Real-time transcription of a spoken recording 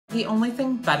The only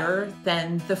thing better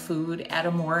than the food at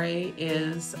Amore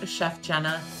is Chef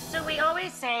Jenna. So we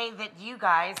always say that you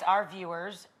guys, our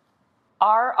viewers,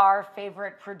 are our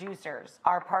favorite producers,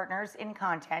 our partners in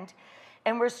content.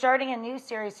 And we're starting a new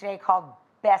series today called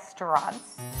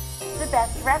Best-Restaurants. The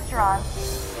best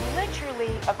restaurants,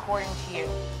 literally according to you.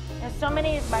 And so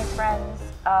many of my friends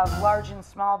of large and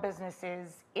small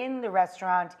businesses in the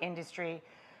restaurant industry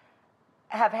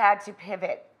have had to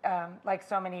pivot, like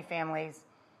so many families,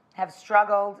 have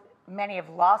struggled, many have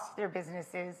lost their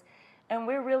businesses, and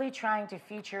we're really trying to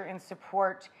feature and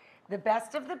support the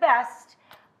best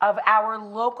of our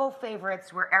local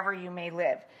favorites wherever you may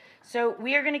live. So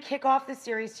we are going to kick off the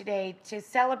series today to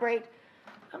celebrate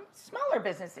smaller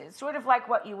businesses, sort of like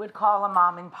what you would call a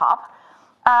mom and pop.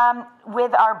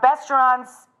 With our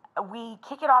Best-Restaurants, we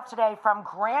kick it off today from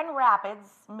Grand Rapids,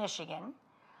 Michigan.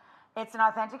 It's an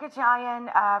authentic Italian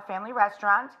family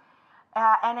restaurant.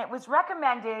 And it was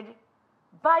recommended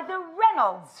by the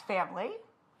Reynolds family.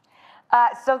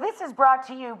 So this is brought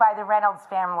to you by the Reynolds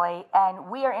family, and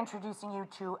we are introducing you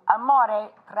to Amore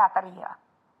Trattoria.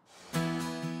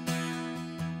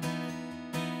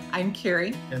 I'm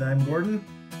Carrie. And I'm Gordon.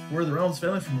 We're the Reynolds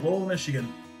family from Lowell, Michigan.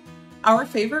 Our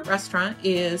favorite restaurant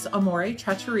is Amore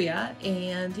Trattoria,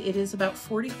 and it is about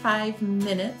 45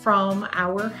 minutes from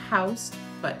our house,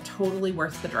 but totally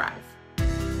worth the drive.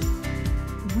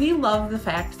 We love the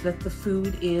fact that the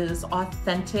food is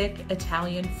authentic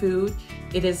Italian food.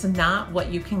 It is not what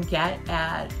you can get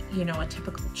at, a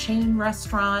typical chain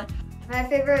restaurant. My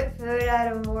favorite food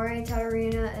at Amore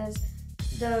Trattoria is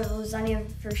the lasagna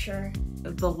for sure.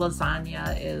 The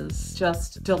lasagna is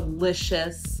just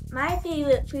delicious. My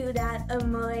favorite food at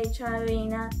Amore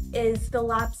Trattoria is the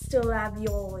lobster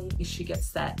ravioli. She gets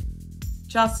that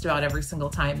just about every single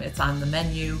time it's on the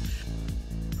menu.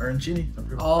 Arancini.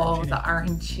 Oh, the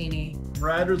arancini.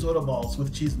 Fried risotto balls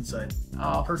with cheese inside.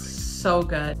 Oh, perfect. So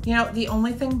good. The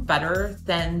only thing better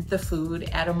than the food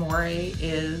at Amore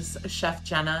is Chef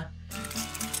Jenna.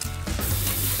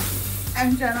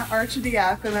 I'm Jenna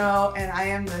Archidiacono, and I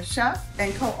am the chef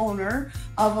and co-owner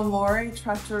of Amore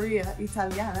Trattoria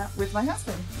Italiana with my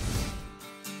husband.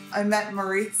 I met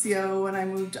Maurizio when I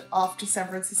moved off to San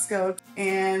Francisco,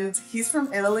 and he's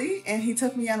from Italy, and he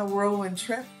took me on a whirlwind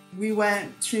trip. We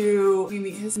went to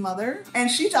meet his mother, and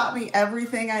she taught me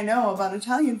everything I know about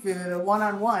Italian food,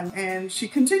 one-on-one, and she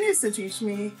continues to teach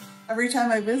me every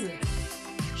time I visit.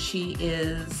 She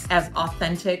is as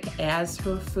authentic as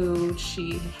her food.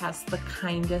 She has the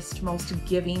kindest, most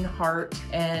giving heart,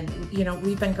 and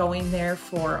we've been going there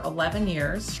for 11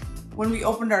 years. When we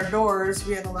opened our doors,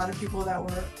 we had a lot of people that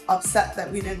were upset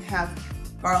that we didn't have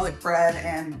garlic bread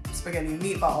and spaghetti and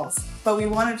meatballs. But we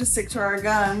wanted to stick to our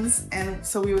guns, and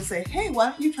so we would say, hey,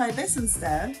 why don't you try this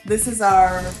instead? This is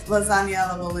our lasagna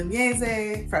alla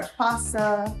bolognese, fresh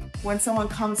pasta. When someone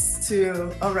comes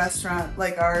to a restaurant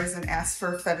like ours and asks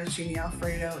for fettuccine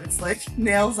alfredo, it's like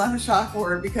nails on a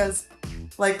chalkboard, because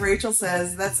like Rachael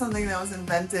says, that's something that was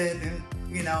invented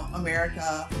in,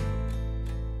 America.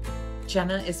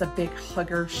 Jenna is a big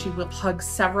hugger. She will hug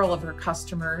several of her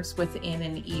customers within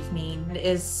an evening.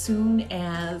 As soon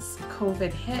as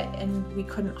COVID hit and we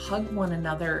couldn't hug one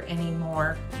another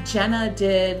anymore, Jenna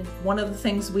did one of the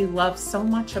things we love so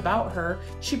much about her.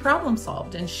 She problem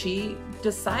solved, and she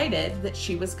decided that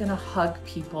she was gonna hug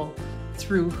people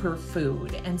through her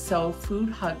food. And so Food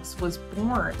Hugs was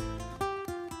born.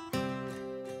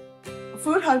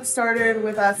 Food Hugs started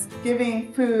with us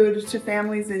giving food to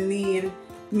families in need.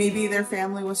 Maybe their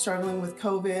family was struggling with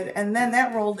COVID, and then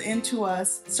that rolled into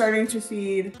us starting to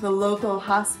feed the local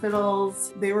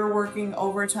hospitals. They were working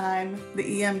overtime, the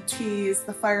EMTs,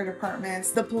 the fire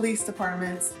departments, the police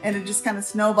departments, and it just kind of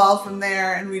snowballed from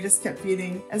there, and we just kept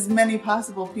feeding as many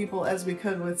possible people as we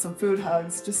could with some Food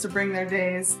Hugs, just to bring their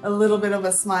days a little bit of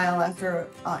a smile after,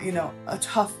 a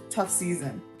tough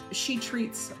season. She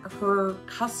treats her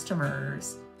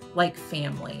customers like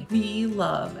family. We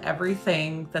love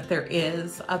everything that there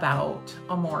is about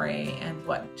Amore and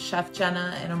what Chef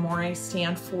Jenna and Amore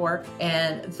stand for,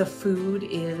 and the food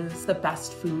is the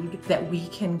best food that we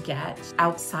can get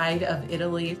outside of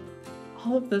Italy.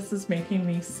 All of this is making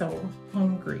me so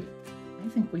hungry. I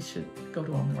think we should go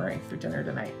to Amore for dinner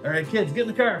tonight. All right, kids, get in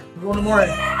the car. We're going to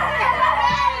Amore.